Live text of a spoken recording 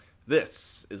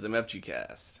This is MFG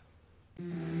Cast.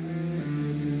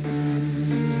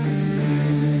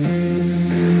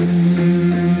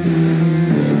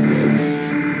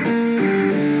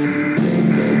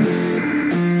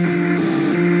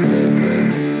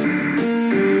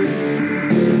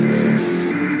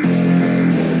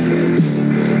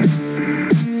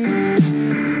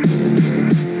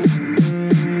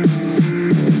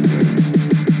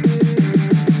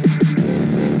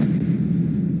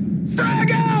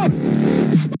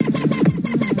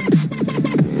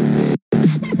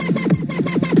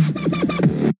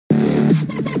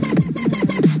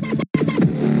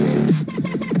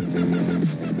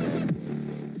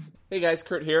 Hey guys,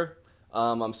 Kurt here.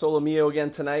 I'm solo mio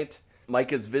again tonight.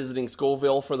 Mike is visiting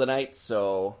Scoville for the night,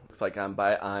 so looks like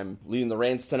I'm leading the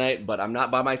reins tonight, but I'm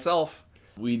not by myself.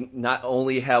 We not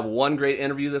only have one great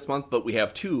interview this month, but we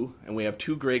have two, and we have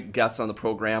two great guests on the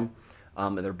program,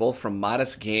 and they're both from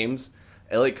Modest Games,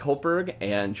 Eliot Hochberg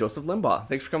and Joseph Limbaugh.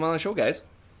 Thanks for coming on the show, guys.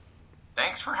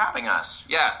 Thanks for having us.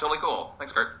 Yeah, it's totally cool.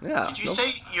 Thanks, Kurt. Yeah. Did you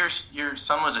say your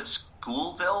son was at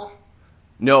Schoolville?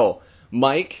 No,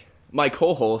 Mike, my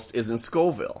co-host, is in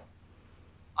Scoville.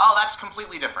 Oh, that's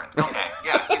completely different. Okay,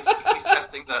 yeah, he's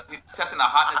testing the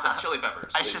hotness of chili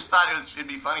peppers. I just thought it'd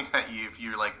be funny that if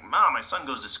you're like, Mom, my son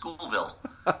goes to Schoolville.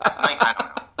 I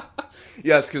don't know.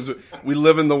 Yes, because we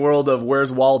live in the world of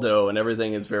Where's Waldo, and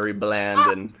everything is very bland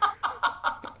and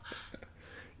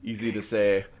easy to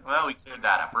say. Well, we cleared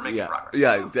that up. We're making progress.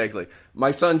 Yeah, exactly.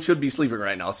 My son should be sleeping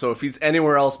right now, so if he's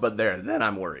anywhere else but there, then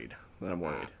I'm worried. That's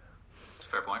a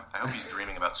fair point. I hope he's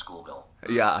dreaming about Schoolville.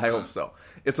 Yeah, I hope so.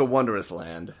 It's a wondrous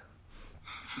land.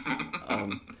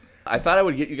 I thought I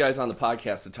would get you guys on the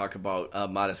podcast to talk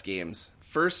about Modest Games.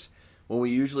 First, when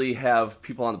we usually have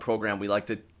people on the program, we like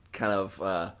to kind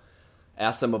of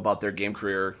ask them about their game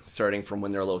career, starting from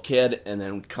when they're a little kid and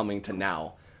then coming to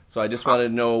now. So I just wanted to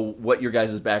know what your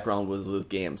guys' background was with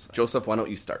games. Joseph, why don't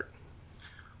you start?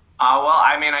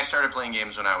 I started playing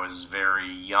games when I was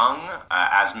very young,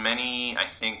 as many, I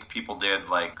think, people did.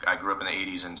 Like, I grew up in the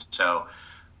 80s, and so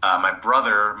my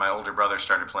older brother,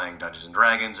 started playing Dungeons and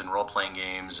Dragons and role-playing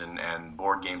games and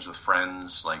board games with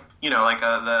friends, like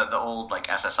the old like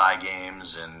SSI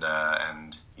games and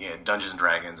Dungeons and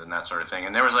Dragons and that sort of thing.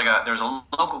 And there was a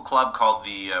local club called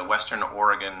the Western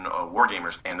Oregon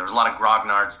Wargamers, and there was a lot of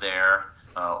grognards there,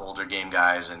 older game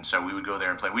guys, and so we would go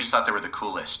there and play. We just thought they were the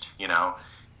coolest,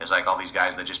 It's like all these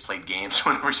guys that just played games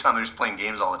whenever we saw them, they're just playing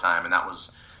games all the time, and that was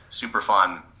super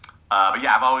fun. But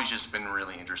yeah, I've always just been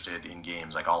really interested in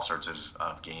games, like all sorts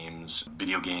of games,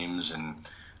 video games, and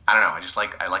I don't know.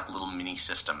 I like little mini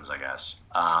systems, I guess.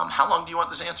 How long do you want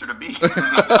this answer to be?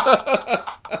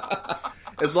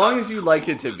 As long as you like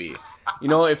it to be.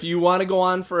 If you want to go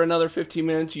on for another 15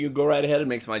 minutes, you go right ahead. It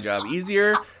makes my job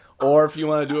easier. Or if you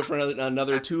want to do it for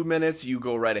another 2 minutes, you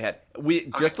go right ahead.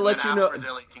 Just to let you know.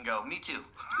 Elliot can go, me too.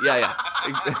 Yeah.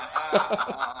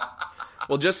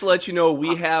 Well, just to let you know,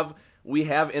 we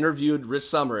have interviewed Rich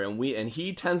Sommer, and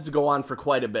he tends to go on for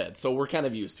quite a bit, so we're kind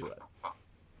of used to it.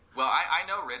 Well, I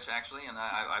know Rich, actually, and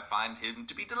I find him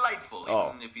to be delightful,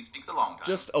 even if he speaks a long time.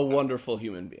 Just a wonderful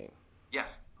human being.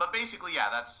 Yes. But basically, yeah,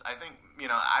 I think,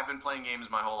 I've been playing games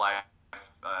my whole life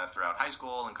throughout high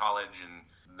school and college and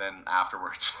then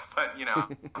afterwards. But,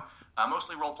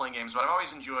 mostly role-playing games. But I've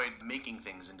always enjoyed making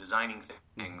things and designing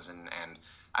things and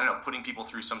I don't know, putting people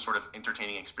through some sort of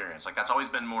entertaining experience. Like, that's always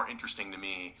been more interesting to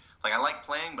me. Like, I like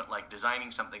playing, but, like, designing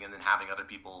something and then having other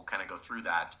people kind of go through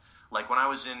that. Like, when I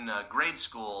was in grade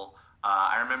school,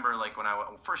 I remember, like, when I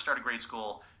first started grade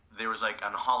school, there was, like,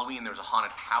 on Halloween, there was a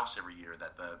haunted house every year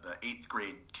that the 8th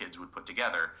grade kids would put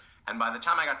together. And by the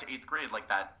time I got to 8th grade, like,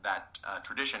 that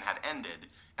tradition had ended.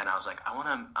 And I was like, I want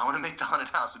to make the haunted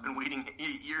house. I've been waiting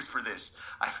 8 years for this.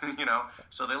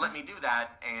 So they let me do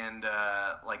that. And,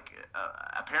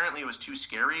 apparently it was too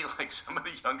scary. Like, some of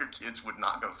the younger kids would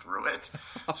not go through it.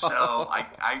 So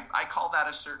I call that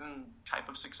a certain type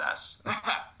of success.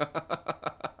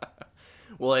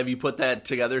 Well, have you put that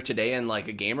together today in, like,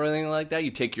 a game or anything like that?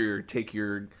 You take your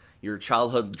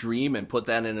childhood dream and put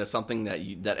that into something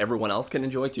that everyone else can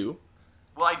enjoy too?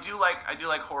 Well, I do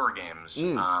like horror games,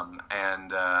 I'm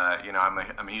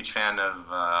a huge fan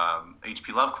of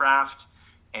H.P. Lovecraft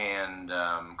and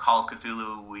Call of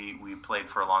Cthulhu. We played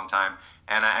for a long time,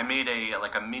 and I made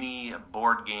a mini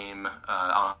board game,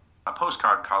 a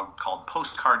postcard called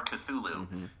Postcard Cthulhu,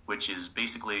 which is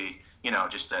basically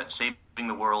just saving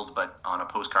the world, but on a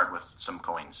postcard with some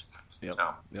coins. Yep.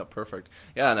 So. Yep, perfect.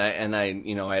 Yeah, and I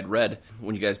I had read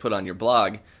when you guys put on your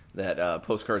blog that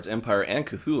Postcards Empire and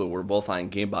Cthulhu were both on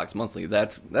Gamebox Monthly.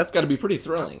 That's got to be pretty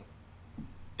thrilling.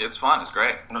 It's fun. It's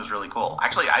great. It was really cool.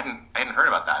 Actually, I hadn't heard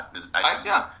about that.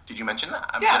 Yeah. Did you mention that?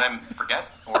 Yeah. Did I forget?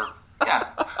 Or Yeah.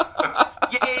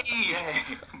 Yay!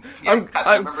 Yeah,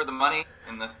 I remember the money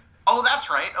and the... Oh, that's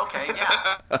right. Okay,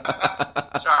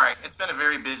 yeah. Sorry, it's been a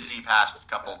very busy past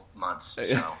couple months.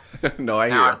 So No, I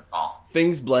hear.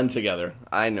 Things blend together.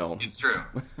 I know. It's true.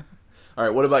 All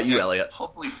right, what about you, Eliot?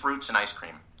 Hopefully fruits and ice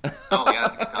cream. Oh, yeah,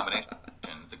 that's a good combination.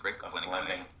 It's a great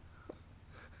blending.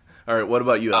 All right, what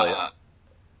about you, Eliot?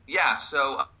 Yeah,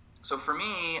 so for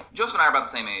me, Joseph and I are about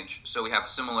the same age, so we have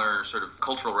similar sort of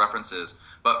cultural references.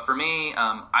 But for me,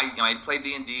 I played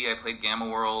D&D, I played Gamma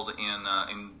World in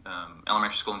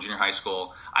elementary school and junior high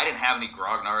school. I didn't have any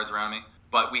grognards around me,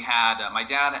 but we had my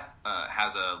dad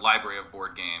has a library of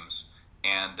board games,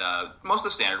 and most of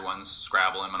the standard ones,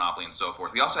 Scrabble and Monopoly and so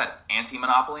forth. We also had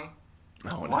Anti-Monopoly.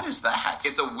 Oh, what is that?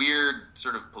 It's a weird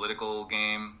sort of political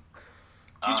game.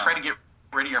 Do you try to get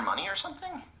rid of your money or something?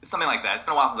 Something like that. It's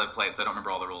been a while since I've played, so I don't remember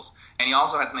all the rules. And he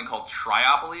also had something called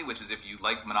Triopoly, which is if you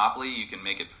like Monopoly, you can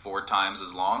make it 4 times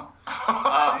as long.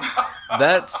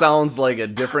 That sounds like a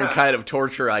different kind of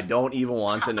torture I don't even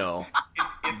want to know.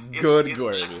 It's Good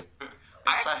gravy.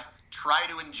 Try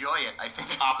to enjoy it, I think.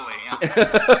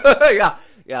 Monopoly, yeah.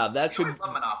 yeah, that should... I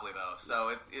love Monopoly, though, so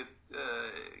it's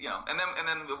and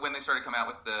then when they started coming out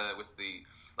with the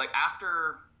like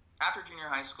after junior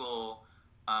high school,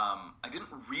 I didn't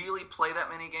really play that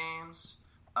many games,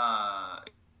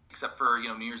 except for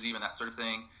New Year's Eve and that sort of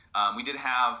thing. We did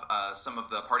have some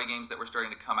of the party games that were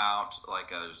starting to come out,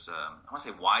 like there's I want to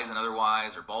say Wise and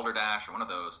Otherwise or Balderdash or one of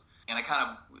those. And I kind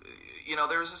of,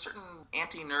 there was a certain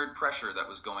anti-nerd pressure that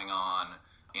was going on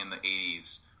in the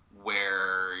 80s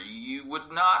where you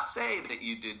would not say that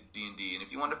you did D&D, and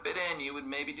if you wanted to fit in, you would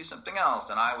maybe do something else.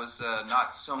 And I was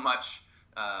not so much...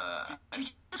 Did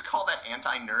you just call that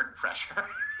anti-nerd pressure?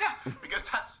 Yeah. Because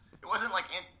it wasn't like,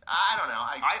 I don't know.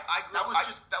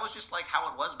 That was just like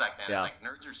how it was back then. Yeah. It's like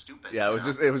nerds are stupid. Yeah,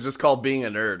 it was just called being a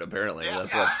nerd, apparently. Yeah,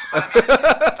 That's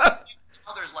what...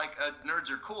 There's like nerds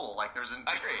are cool. Like there's an...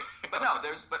 I agree, but no,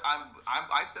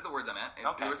 I said the words I meant.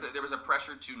 Okay. There was a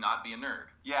pressure to not be a nerd.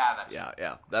 Yeah,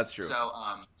 that's true.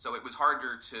 So it was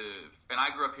harder to, and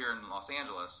I grew up here in Los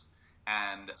Angeles,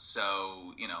 and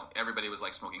so everybody was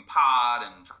like smoking pot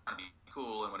and trying to be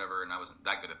cool and whatever, and I wasn't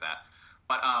that good at that.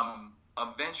 But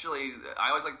eventually, I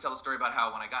always like to tell the story about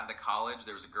how when I got into college,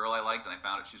 there was a girl I liked, and I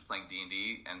found out she was playing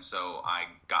D&D, and so I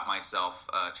got myself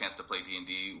a chance to play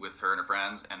D&D with her and her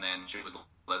friends, and then she was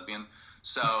lesbian,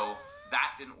 so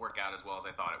that didn't work out as well as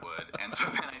I thought it would, and so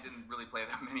then I didn't really play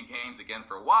that many games again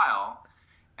for a while.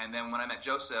 And then when I met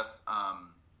Joseph,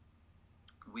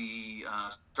 we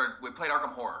played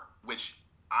Arkham Horror, which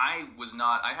I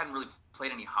hadn't really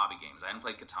played any hobby games. I hadn't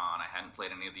played Catan, I hadn't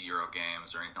played any of the Euro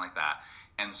games or anything like that.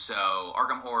 And so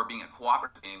Arkham Horror being a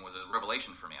cooperative game was a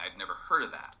revelation for me. I'd never heard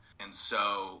of that. And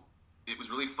so it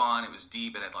was really fun. It was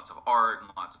deep. It had lots of art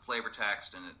and lots of flavor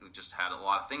text, and it just had a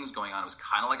lot of things going on. It was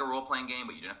kind of like a role-playing game,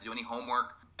 but you didn't have to do any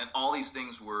homework. And all these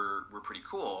things were pretty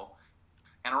cool.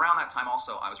 And around that time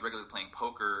also, I was regularly playing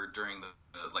poker during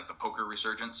the poker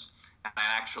resurgence. And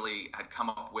I actually had come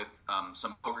up with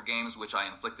some poker games, which I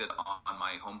inflicted on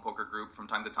my home poker group from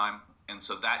time to time. And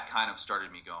so that kind of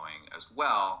started me going as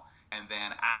well. And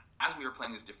then as we were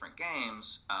playing these different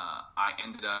games, I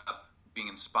ended up being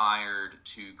inspired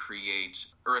to create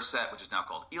Uriset, which is now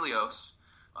called Elios,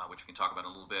 which we can talk about in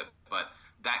a little bit. But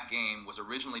that game was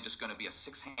originally just going to be a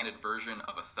 6-handed version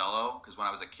of Othello, because when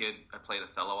I was a kid, I played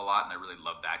Othello a lot, and I really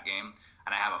loved that game.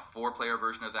 And I have a 4-player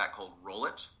version of that called Roll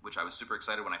It, which I was super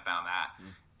excited when I found that.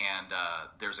 And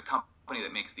there's a company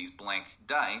that makes these blank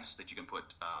dice that you can put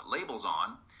labels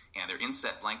on, and they're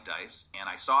inset blank dice. And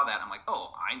I saw that, I'm like,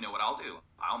 oh, I know what I'll do.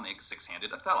 I'll make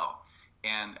 6-handed Othello.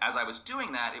 And as I was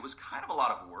doing that, it was kind of a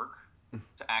lot of work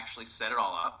to actually set it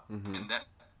all up. Mm-hmm. And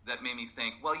that made me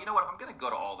think, well, you know what, if I'm going to go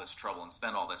to all this trouble and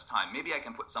spend all this time, maybe I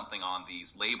can put something on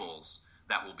these labels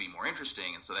that will be more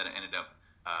interesting. And so that it ended up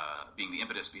being the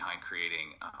impetus behind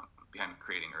creating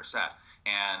Uriset.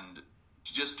 And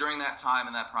just during that time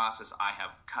and that process, I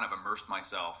have kind of immersed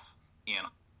myself in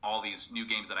all these new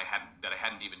games that I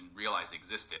hadn't even realized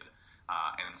existed.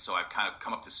 And so I've kind of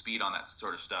come up to speed on that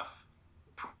sort of stuff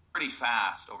pretty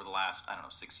fast over the last,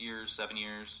 6 years, 7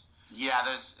 years. Yeah,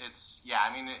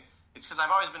 it's because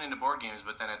I've always been into board games,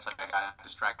 but then it's like I got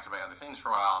distracted by other things for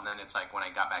a while, and then it's like when I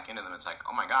got back into them, it's like,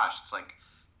 oh my gosh, it's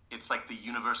like the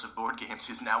universe of board games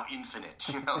is now infinite.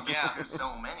 Yeah. There's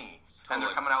so many, totally. And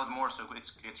they're coming out with more, so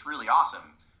it's really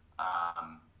awesome.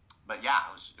 But yeah,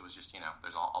 it was just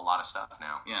there's a lot of stuff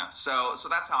now. Yeah, so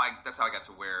that's how I got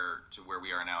to where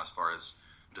we are now as far as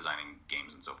designing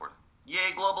games and so forth. Yay,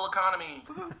 global economy!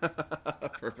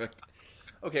 Perfect.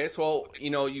 Okay, so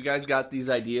you guys got these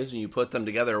ideas and you put them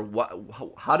together.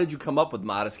 How did you come up with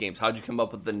Modest Games? How did you come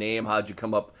up with the name? How did you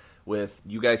come up with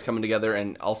you guys coming together?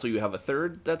 And also, you have a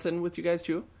third that's in with you guys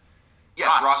too.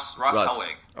 Yes, Ross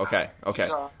Hellwig. Okay.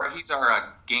 He's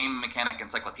our game mechanic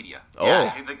encyclopedia. Oh.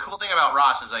 Yeah, the cool thing about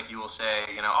Ross is like you will say, I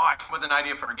came up with an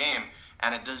idea for a game,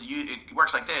 and it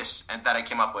works like this, and that I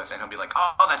came up with, and he'll be like,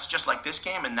 oh, that's just like this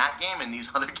game and that game and these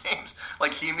other games.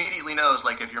 Like he immediately knows,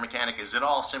 like if your mechanic is at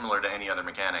all similar to any other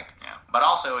mechanic. Yeah. But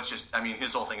also, it's just,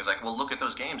 his whole thing is like, well, look at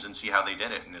those games and see how they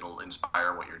did it, and it'll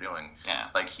inspire what you're doing. Yeah.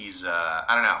 Like he's, I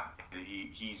don't know,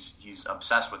 he's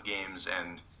obsessed with games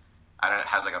and.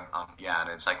 Has like an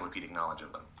encyclopedic knowledge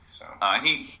of them. So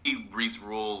he reads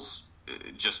rules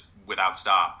just without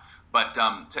stop. But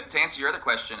to answer your other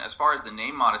question, as far as the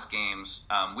name Modest Games,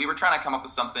 we were trying to come up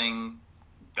with something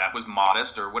that was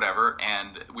modest or whatever,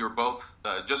 and we were both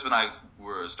Joseph and I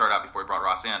were started out before we brought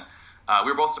Ross in.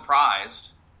 We were both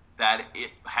surprised that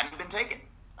it hadn't been taken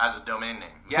as a domain name.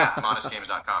 Yeah,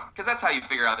 modestgames.com. Because that's how you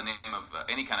figure out the name of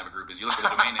any kind of a group is you look at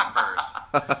the domain name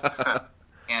first.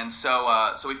 And so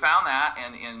we found that,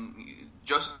 and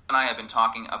Joseph and I have been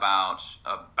talking about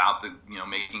the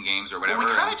making games or whatever. Well,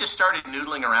 we kind of just started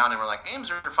noodling around, and we're like,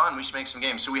 games are fun. We should make some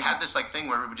games. So we had this thing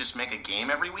where we would just make a game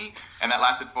every week, and that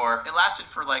lasted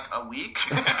for like a week.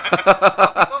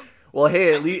 Well,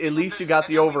 hey, at least you got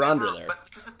the over under there. But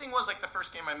because the thing was, like, the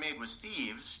first game I made was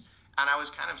Thieves. And I was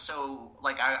kind of so,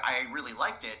 like, I really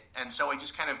liked it, and so I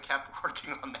just kind of kept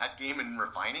working on that game and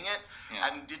refining it,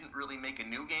 and didn't really make a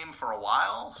new game for a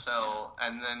while, so,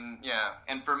 and then,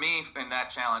 And for me, in that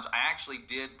challenge, I actually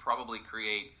did probably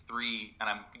create 3, and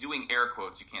I'm doing air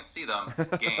quotes, you can't see them,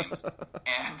 games,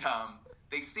 and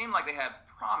they seemed like they had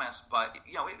promise, but,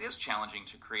 it is challenging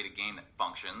to create a game that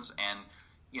functions, and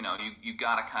you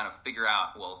got to kind of figure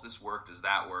out, well, does this work? Does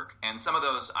that work? And some of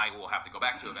those I will have to go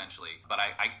back to eventually. But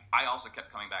I also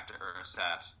kept coming back to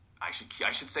Urset. I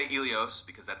should say Elios,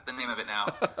 because that's the name of it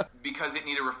now, because it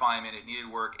needed refinement, it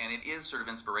needed work, and it is sort of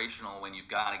inspirational when you've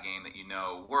got a game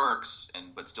that works,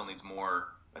 but still needs more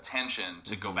attention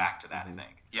to go back to that, I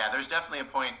think. Yeah, there's definitely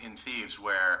a point in Thieves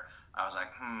where I was like,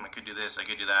 I could do this, I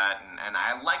could do that, and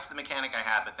I liked the mechanic I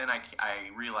had, but then I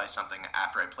realized something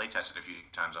after I play tested a few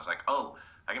times. I was like, oh,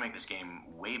 I can make this game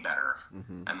way better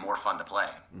and more fun to play.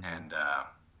 And,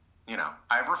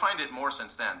 I've refined it more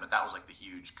since then, but that was like the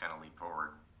huge kind of leap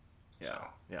forward.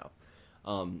 Yeah.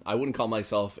 I wouldn't call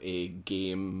myself a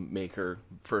game maker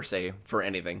per se for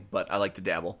anything, but I like to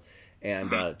dabble.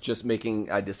 And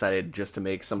I decided just to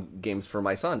make some games for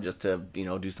my son, just to,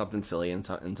 do something silly and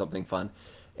something fun.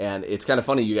 And it's kind of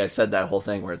funny you guys said that whole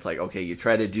thing where it's like, okay, you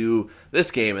try to do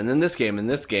this game and then this game and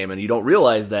this game, and you don't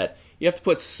realize that you have to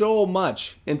put so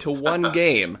much into one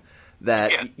game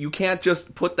that you can't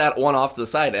just put that one off to the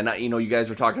side. And, you guys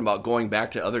were talking about going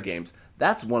back to other games.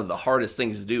 That's one of the hardest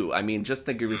things to do. I mean, just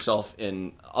think of yourself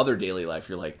in other daily life.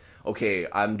 You're like, okay,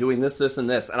 I'm doing this, this, and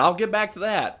this, and I'll get back to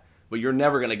that. But you're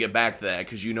never going to get back to that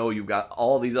because you've got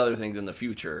all these other things in the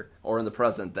future or in the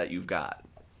present that you've got.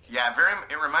 Yeah,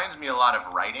 it reminds me a lot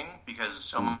of writing because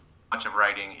so much of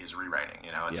writing is rewriting.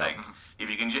 It's like if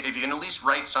you can at least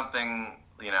write something,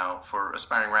 for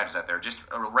aspiring writers out there, just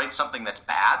write something that's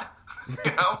bad,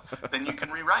 then you can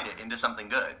rewrite it into something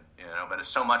good, But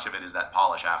so much of it is that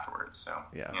polish afterwards. So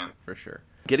yeah. For sure.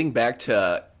 Getting back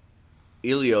to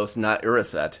Elios, not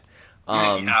Urset.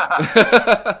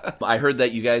 I heard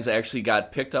that you guys actually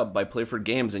got picked up by Playford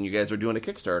Games, and you guys are doing a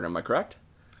Kickstarter. Am I correct?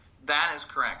 That is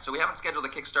correct. So we haven't scheduled a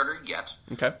Kickstarter yet.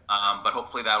 Okay. But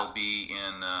hopefully that'll be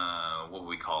in, what would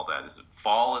we call that? Is it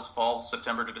fall? Is fall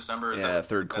September to December?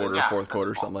 Third quarter, fourth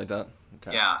quarter, something like that.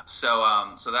 Okay. Yeah. So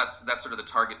that's sort of the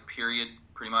target period,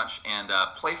 pretty much. And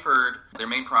Playford, their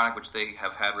main product, which they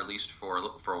have had released for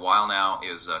a while now,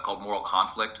 is called Moral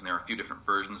Conflict, and there are a few different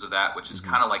versions of that, which is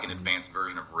kind of like an advanced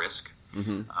version of Risk.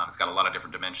 It's got a lot of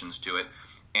different dimensions to it.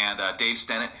 And Dave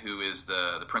Stennett, who is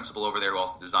the principal over there, who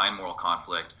also designed Moral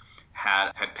Conflict,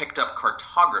 had picked up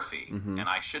Cartography, and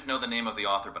I should know the name of the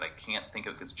author, but I can't think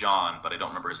of it. It's John, but I don't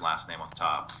remember his last name off the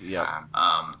top. Yeah.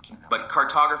 But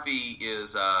Cartography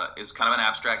is kind of an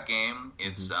abstract game.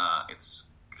 It's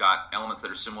got elements that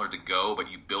are similar to Go,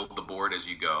 but you build the board as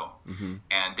you go.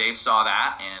 And Dave saw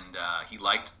that, and he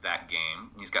liked that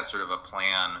game. He's got sort of a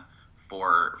plan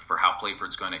for how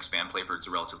Playford's going to expand. Playford's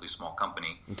a relatively small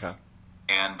company. Okay.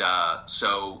 And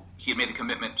so he had made the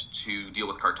commitment to deal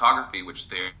with Cartography, which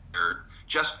they're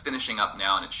just finishing up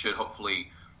now, and it should hopefully,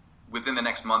 within the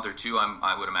next month or two,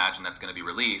 I would imagine that's going to be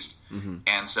released.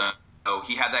 And so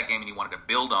he had that game, and he wanted to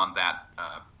build on that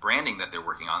branding that they're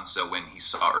working on. So when he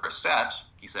saw Urset,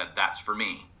 he said, "That's for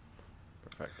me."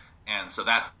 Perfect. And so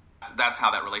that that's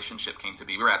how that relationship came to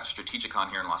be. We were at Strategicon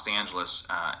here in Los Angeles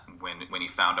when he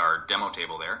found our demo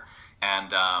table there,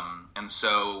 and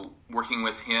so working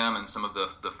with him and some of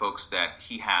the folks that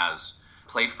he has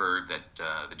Playford that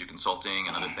do consulting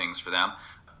and other things for them,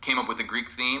 came up with the Greek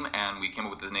theme, and we came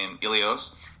up with the name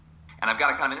Ilios. And I've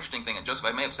got a kind of interesting thing, and Joseph,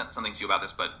 I may have sent something to you about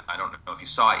this, but I don't know if you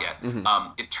saw it yet.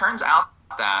 Mm-hmm. It turns out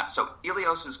that, so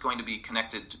Ilios is going to be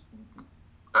connected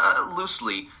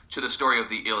loosely to the story of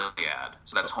the Iliad.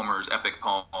 So that's Homer's epic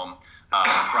poem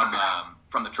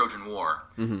from the Trojan War.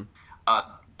 Mm-hmm.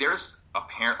 There's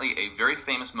apparently a very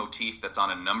famous motif that's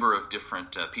on a number of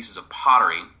different pieces of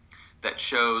pottery that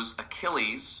shows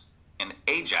Achilles and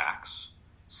Ajax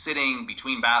sitting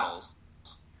between battles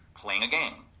playing a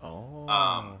game.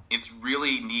 Oh. It's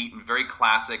really neat and very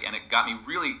classic, and it got me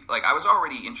really, I was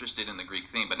already interested in the Greek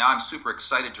theme, but now I'm super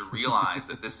excited to realize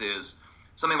that this is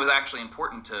something that was actually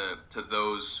important to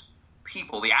those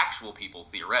people, the actual people,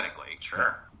 theoretically,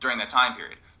 during that time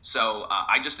period. So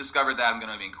I just discovered that. I'm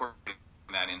going to be incorporating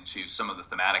that into some of the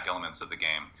thematic elements of the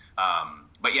game.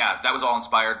 But yeah, that was all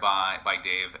inspired by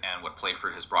Dave and what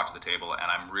Playford has brought to the table, and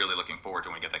I'm really looking forward to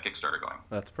when we get that Kickstarter going.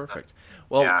 That's perfect.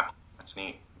 Well, yeah, that's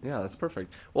neat. Yeah, that's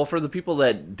perfect. Well, for the people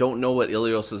that don't know what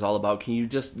Ilios is all about, can you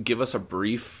just give us a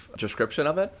brief description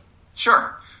of it?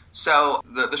 Sure. So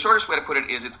the shortest way to put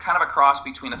it is it's kind of a cross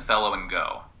between Othello and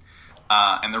Go.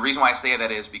 And the reason why I say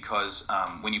that is because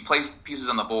when you place pieces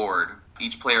on the board,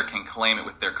 each player can claim it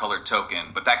with their colored token,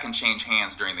 but that can change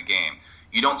hands during the game.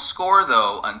 You don't score,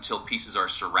 though, until pieces are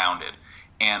surrounded.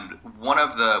 And one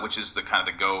of which is the kind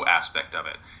of the Go aspect of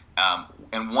it.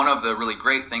 And one of the really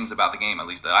great things about the game, at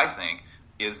least that I think,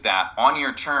 is that on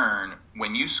your turn,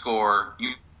 when you score,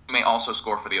 you may also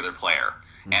score for the other player.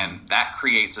 Mm-hmm. And that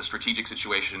creates a strategic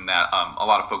situation that a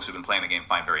lot of folks who've been playing the game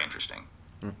find very interesting.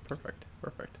 Perfect.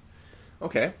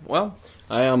 Okay, well,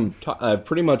 I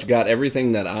pretty much got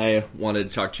everything that I wanted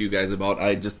to talk to you guys about.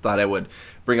 I just thought I would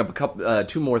bring up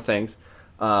two more things.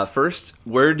 First,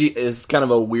 is kind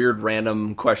of a weird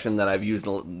random question that I've used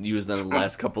in the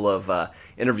last couple of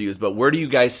interviews, but where do you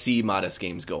guys see Modest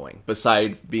Games going,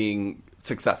 besides being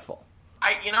successful?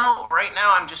 Right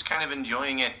now I'm just kind of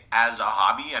enjoying it as a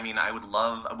hobby. I mean, I would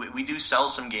love. We do sell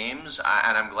some games,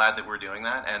 and I'm glad that we're doing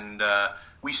that. And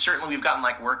we've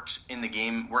gotten work in the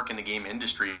game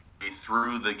industry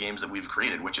through the games that we've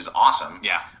created, which is awesome.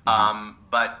 Yeah.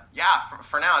 But yeah,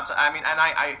 for now it's. I mean, and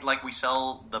I we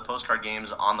sell the postcard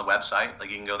games on the website.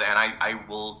 You can go there, and I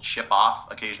will ship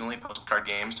off occasionally postcard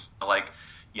games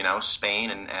to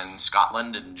Spain and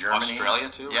Scotland and Germany. Australia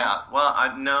too? Right? Yeah. Well,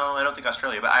 no, I don't think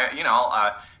Australia, but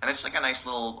and it's a nice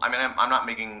little. I mean, I'm not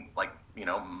making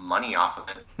money off of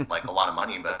it, a lot of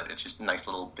money, but it's just a nice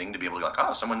little thing to be able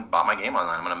to someone bought my game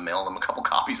online. I'm going to mail them a couple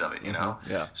copies of it,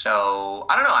 Yeah. So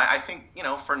I don't know. I think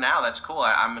for now that's cool.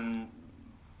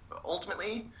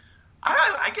 Ultimately,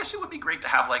 I guess it would be great to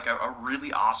have a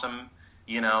really awesome,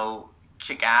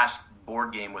 kick-ass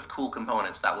board game with cool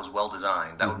components that was well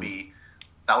designed. That would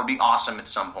be awesome at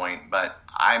some point, but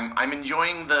I'm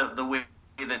enjoying the way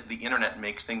that the internet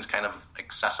makes things kind of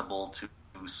accessible to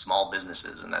small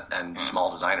businesses and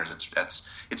small designers.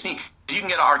 It's neat. You can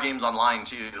get our games online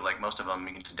too. Most of them,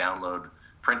 you can just download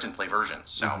print and play versions.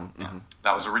 So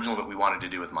that was originally what we wanted to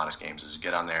do with Modest Games, is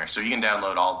get on there. So you can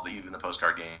download even the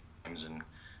postcard games and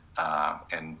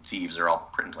Thieves are all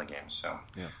print and play games. So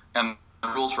yeah. And the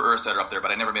rules for Urset are up there,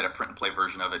 but I never made a print and play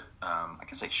version of it. I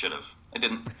guess I should have. I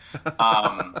didn't.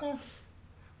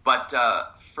 But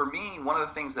for me, one of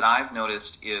the things that I've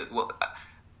noticed is,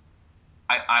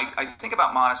 I think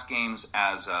about Modest Games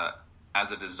as a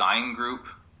design group,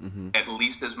 at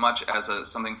least as much as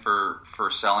something for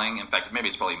selling. In fact, maybe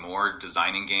it's probably more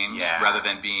designing games rather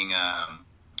than being a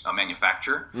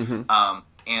manufacturer.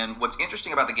 And what's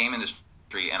interesting about the game industry,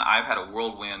 and I've had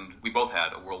we both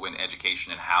had a whirlwind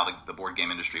education in how the board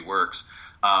game industry works.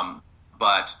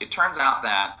 But it turns out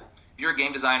that if you're a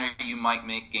game designer, you might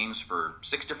make games for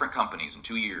 6 different companies in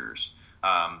 2 years,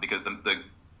 because the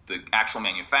actual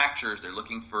manufacturers, they're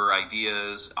looking for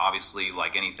ideas. Obviously,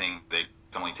 like anything, they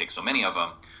can only take so many of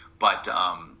them. But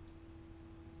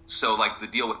so the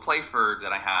deal with Playford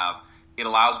that I have, it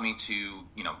allows me to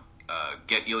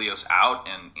get Ilios out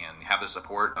and have the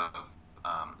support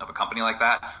of a company like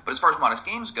that. But as far as Modest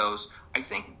Games goes, I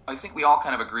think we all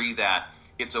kind of agree that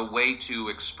it's a way to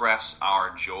express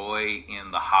our joy in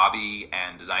the hobby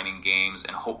and designing games,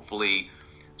 and hopefully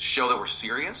show that we're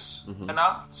serious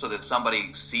enough so that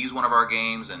somebody sees one of our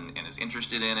games and is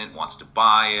interested in it, wants to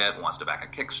buy it, wants to back a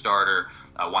Kickstarter,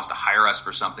 wants to hire us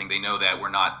for something. They know that we're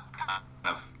not kind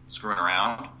of screwing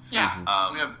around.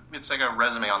 Yeah. It's like a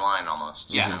resume online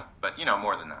almost. Yeah. But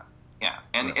more than that. Yeah.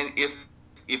 And if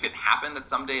if it happened that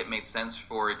someday it made sense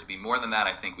for it to be more than that,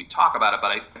 I think we'd talk about it.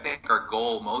 But I think our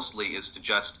goal mostly is to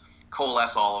just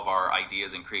coalesce all of our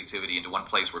ideas and creativity into one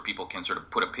place where people can sort of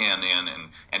put a pin in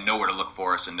and know where to look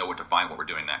for us and know where to find what we're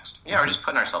doing next. Yeah, we're just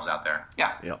putting ourselves out there.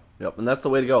 Yeah. Yep. And that's the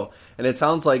way to go. And it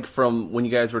sounds like from when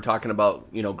you guys were talking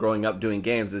about, growing up doing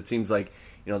games, it seems like,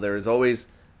 there's always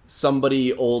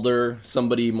somebody older,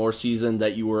 somebody more seasoned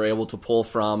that you were able to pull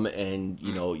from, and,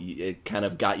 it kind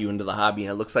of got you into the hobby.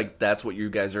 And it looks like that's what you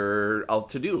guys are out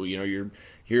to do. You're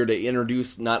here to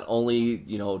introduce not only,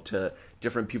 to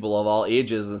different people of all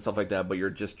ages and stuff like that, but you're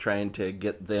just trying to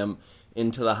get them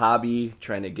into the hobby,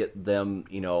 trying to get them,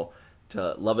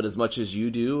 to love it as much as you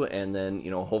do, and then,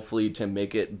 hopefully to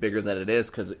make it bigger than it is,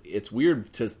 because it's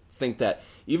weird to think that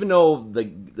even though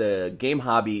the game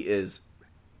hobby is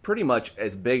pretty much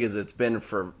as big as it's been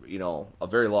for, a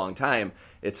very long time,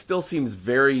 it still seems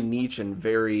very niche and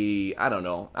very, I don't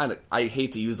know, I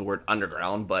hate to use the word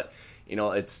underground, but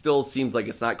it still seems like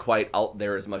it's not quite out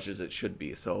there as much as it should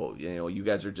be. So, you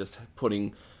guys are just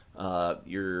putting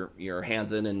your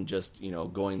hands in and just,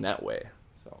 going that way.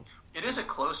 So it is a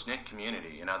close-knit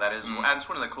community. That's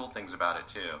one of the cool things about it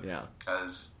too. Yeah.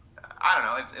 Because I don't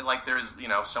know, it's like there's,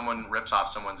 if someone rips off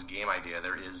someone's game idea,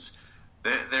 there's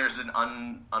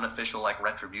an unofficial like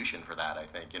retribution for that. I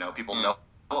think people know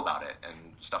about it and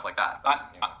stuff like that.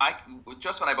 But,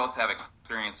 Joseph and I both have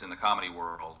experience in the comedy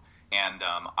world. And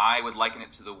I would liken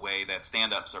it to the way that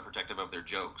stand-ups are protective of their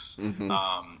jokes. Mm-hmm.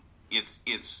 It's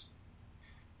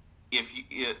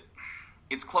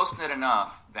close-knit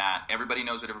enough that everybody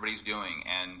knows what everybody's doing,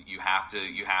 and you have to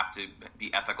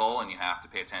be ethical and you have to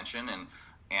pay attention,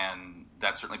 and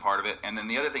that's certainly part of it. And then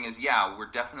the other thing is,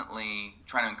 we're definitely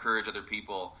trying to encourage other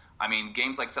people. I mean,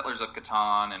 games like Settlers of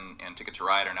Catan and Ticket to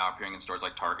Ride are now appearing in stores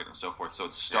like Target and so forth. So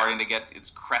it's starting to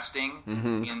it's cresting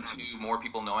into more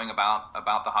people knowing about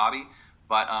the hobby.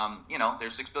 But,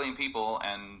 there's 6 billion people,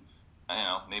 and,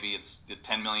 maybe it's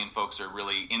 10 million folks are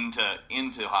really into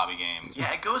hobby games.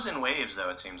 Yeah, it goes in waves, though,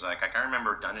 it seems like. I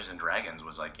remember Dungeons & Dragons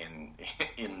was, like, in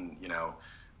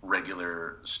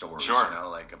regular stores, sure.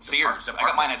 Like Sears. I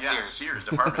got mine at Sears. Sears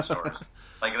department stores.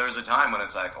 Like there was a time when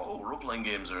it's like, role playing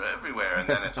games are everywhere, and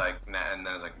then it's like,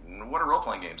 what are role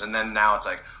playing games? And then now it's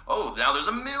like, now there's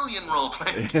 1 million role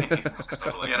playing games, and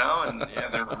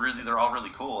they're all really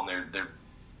cool, and they're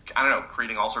I don't know,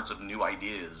 creating all sorts of new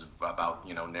ideas about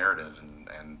narrative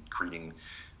and creating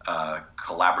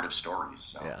collaborative stories.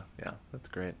 So. Yeah, that's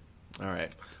great. All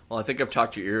right, well, I think I've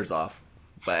talked your ears off.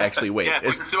 But actually, wait. Yes,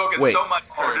 we've spoken so much.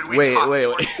 Wait.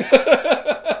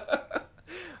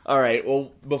 All right.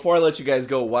 Well, before I let you guys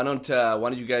go, why don't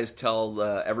you guys tell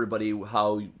everybody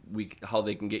how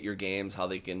they can get your games, how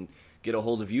they can get a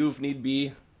hold of you if need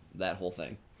be, that whole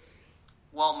thing.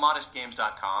 Well,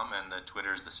 modestgames.com, and the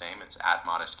Twitter is the same. It's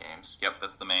 @modestgames. Yep,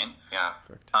 that's the main. Yeah.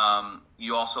 Perfect.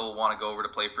 You also want to go over to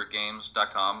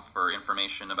playforgames.com for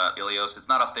information about Ilios. It's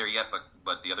not up there yet,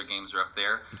 but the other games are up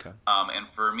there. Okay. And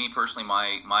for me personally,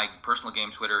 my personal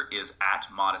game Twitter is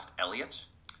 @ModestEliot.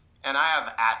 And I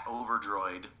have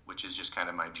 @Overdroid, which is just kind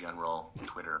of my general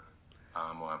Twitter.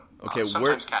 Okay,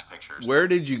 sometimes cat pictures. Where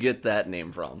did you get that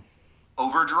name from?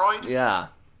 Overdroid? Yeah.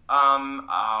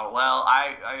 Well,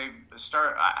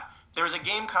 there was a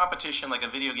game competition, like a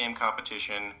video game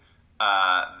competition,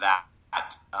 that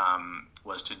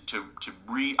was to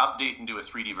re-update and do a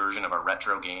 3D version of a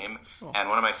retro game. Oh. And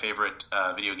one of my favorite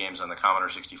video games on the Commodore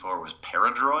 64 was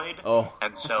Paradroid. Oh.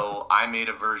 And so I made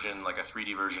a version, like a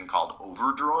 3D version called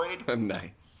Overdroid.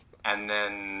 Nice. And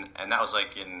that was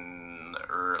like in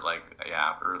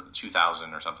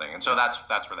 2000 or something. And so that's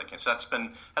where that came. So that's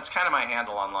kind of my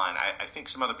handle online. I think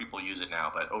some other people use it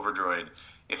now, but Overdroid,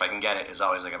 if I can get it, is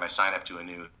always like if I sign up to a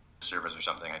new service or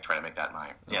something, I try to make that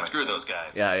my screw those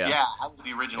guys. Yeah. Yeah, I was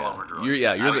the original Overdroid.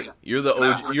 You're the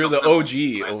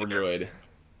OG Overdroid.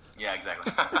 Yeah,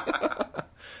 exactly.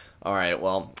 All right.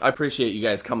 Well, I appreciate you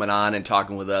guys coming on and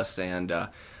talking with us, and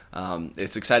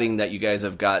it's exciting that you guys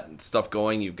have got stuff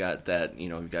going. You've got that,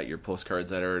 you've got your postcards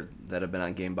that have been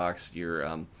on GameBox.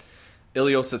 Your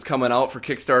Ilios that's coming out for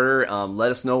Kickstarter.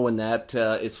 Let us know when that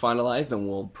is finalized, and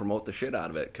we'll promote the shit out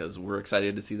of it because we're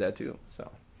excited to see that too.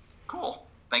 So cool.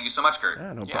 Thank you so much, Kurt.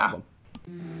 Yeah, no problem.